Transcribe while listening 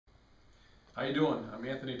How you doing? I'm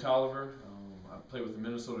Anthony Tolliver. I play with the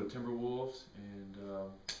Minnesota Timberwolves, and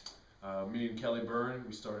me and Kelly Byrne,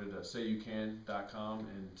 we started SayYouCan.com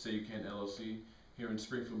and Say You Can LLC here in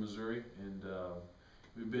Springfield, Missouri, and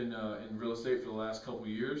we've been in real estate for the last couple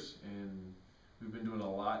years, and we've been doing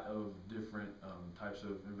a lot of different types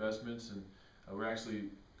of investments, and we're actually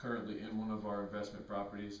currently in one of our investment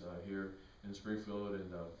properties here in Springfield,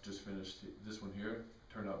 and just finished this one here.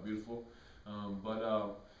 Turned out beautiful,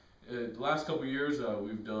 but the last couple of years,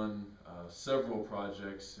 we've done several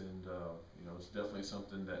projects, and it's definitely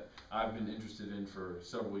something that I've been interested in for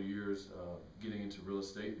several years, getting into real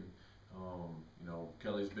estate. And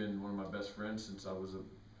Kelly's been one of my best friends since I was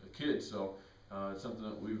a kid, so it's something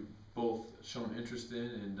that we've both shown interest in,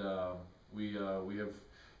 and we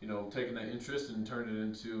have taken that interest and turned it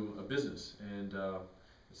into a business, and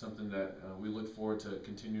it's something that we look forward to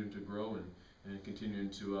continuing to grow and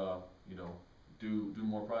continuing to do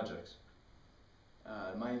more projects.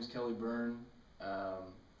 My name's Kelly Byrne.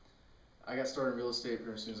 I got started in real estate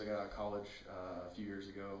pretty as soon as I got out of college a few years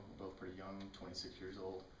ago. We're both pretty young, 26 years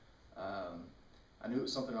old. I knew it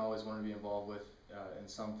was something I always wanted to be involved with in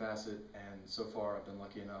some facet, and so far I've been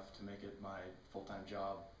lucky enough to make it my full-time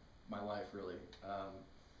job, my life really. Uh,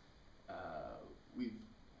 we've,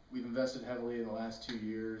 we've invested heavily in the last 2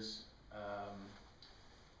 years.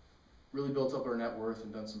 Really built up our net worth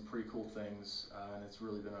and done some pretty cool things, and it's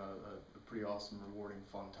really been a pretty awesome, rewarding,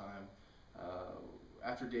 fun time.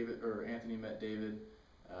 After Anthony met David,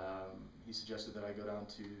 he suggested that I go down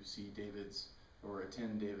to see David's or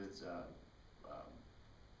attend David's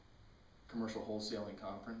commercial wholesaling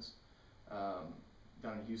conference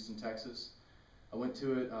down in Houston, Texas. I went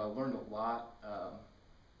to it, learned a lot.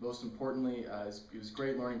 Most importantly, it was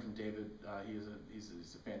great learning from David. He's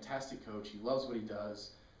a fantastic coach. He loves what he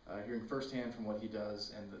does. Hearing firsthand from what he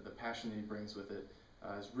does and the passion that he brings with it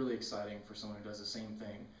is really exciting for someone who does the same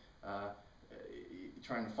thing,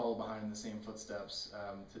 trying to follow behind in the same footsteps,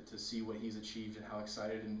 to see what he's achieved and how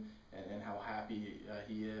excited and how happy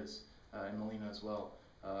he is, and Melina as well.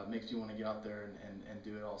 Makes me want to get out there and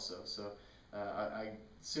do it also. So as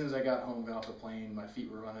soon as I got home, got off the plane, my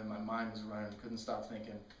feet were running, my mind was running, couldn't stop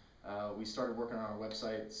thinking. We started working on our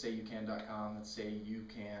website, SayYouCan.com. That's Say You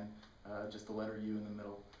Can, just the letter U in the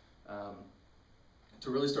middle. To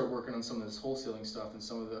really start working on some of this wholesaling stuff and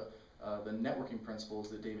some of the networking principles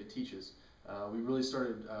that David teaches. We really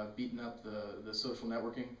started beating up the social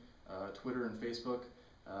networking, Twitter and Facebook.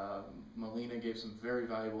 Melina gave some very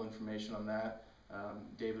valuable information on that,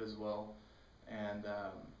 David as well. And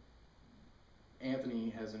Anthony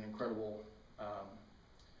has an incredible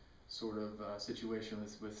situation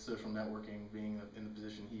with social networking, being in the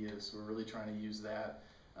position he is. So we're really trying to use that.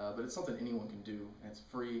 But it's something anyone can do, and it's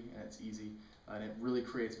free, and it's easy, and it really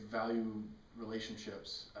creates value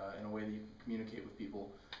relationships in a way that you can communicate with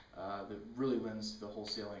people that really lends to the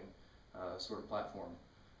wholesaling sort of platform.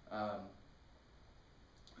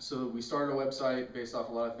 So we started a website based off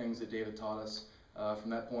a lot of things that David taught us. From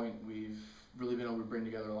that point, we've really been able to bring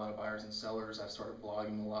together a lot of buyers and sellers. I've started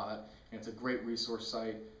blogging a lot, and it's a great resource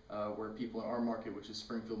site where people in our market, which is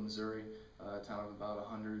Springfield, Missouri, a town of about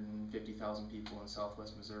 150,000 people in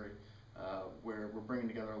southwest Missouri, where we're bringing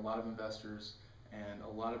together a lot of investors and a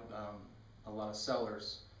lot of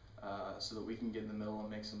sellers, so that we can get in the middle and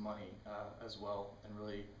make some money as well, and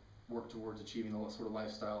really work towards achieving the sort of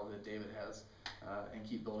lifestyle that David has, and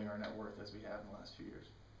keep building our net worth as we have in the last few years.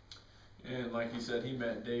 And like he said, he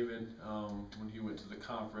met David when he went to the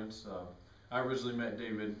conference. I originally met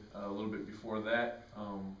David a little bit before that.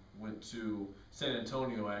 Went to San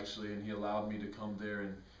Antonio actually, and he allowed me to come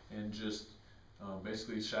there and just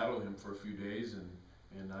basically shadow him for a few days,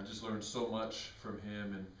 and I just learned so much from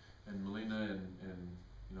him and Melina,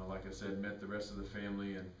 and like I said, met the rest of the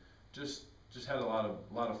family, and just had a lot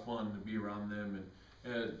of fun to be around them,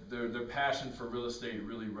 and their passion for real estate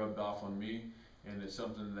really rubbed off on me, and it's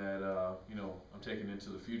something that I'm taking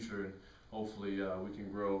into the future, and hopefully we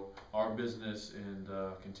can grow our business and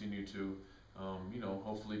continue to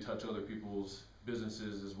hopefully touch other people's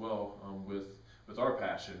businesses as well, with our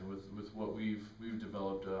passion, with what we've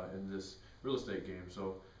developed in this real estate game.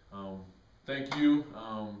 So thank you,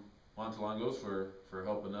 Montelongos, for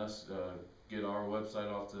helping us get our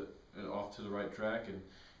website off to the right track,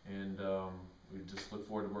 and we just look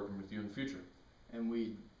forward to working with you in the future. And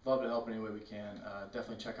we'd love to help any way we can.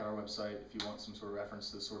 Definitely check out our website if you want some sort of reference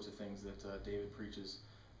to the sorts of things that David preaches.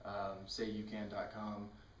 SayYouCan.com,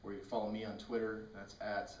 or you can follow me on Twitter. That's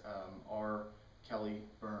at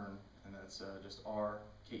rkellyburn, and that's just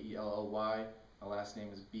RKELLY. My last name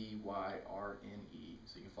is BYRNE.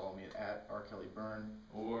 So you can follow me at rkellyburn.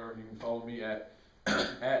 Or you can follow me at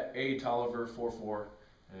at Tolliver44,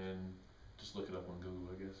 and just look it up on Google,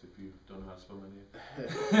 I guess, if you don't know how to spell my name.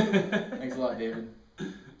 Thanks a lot, David.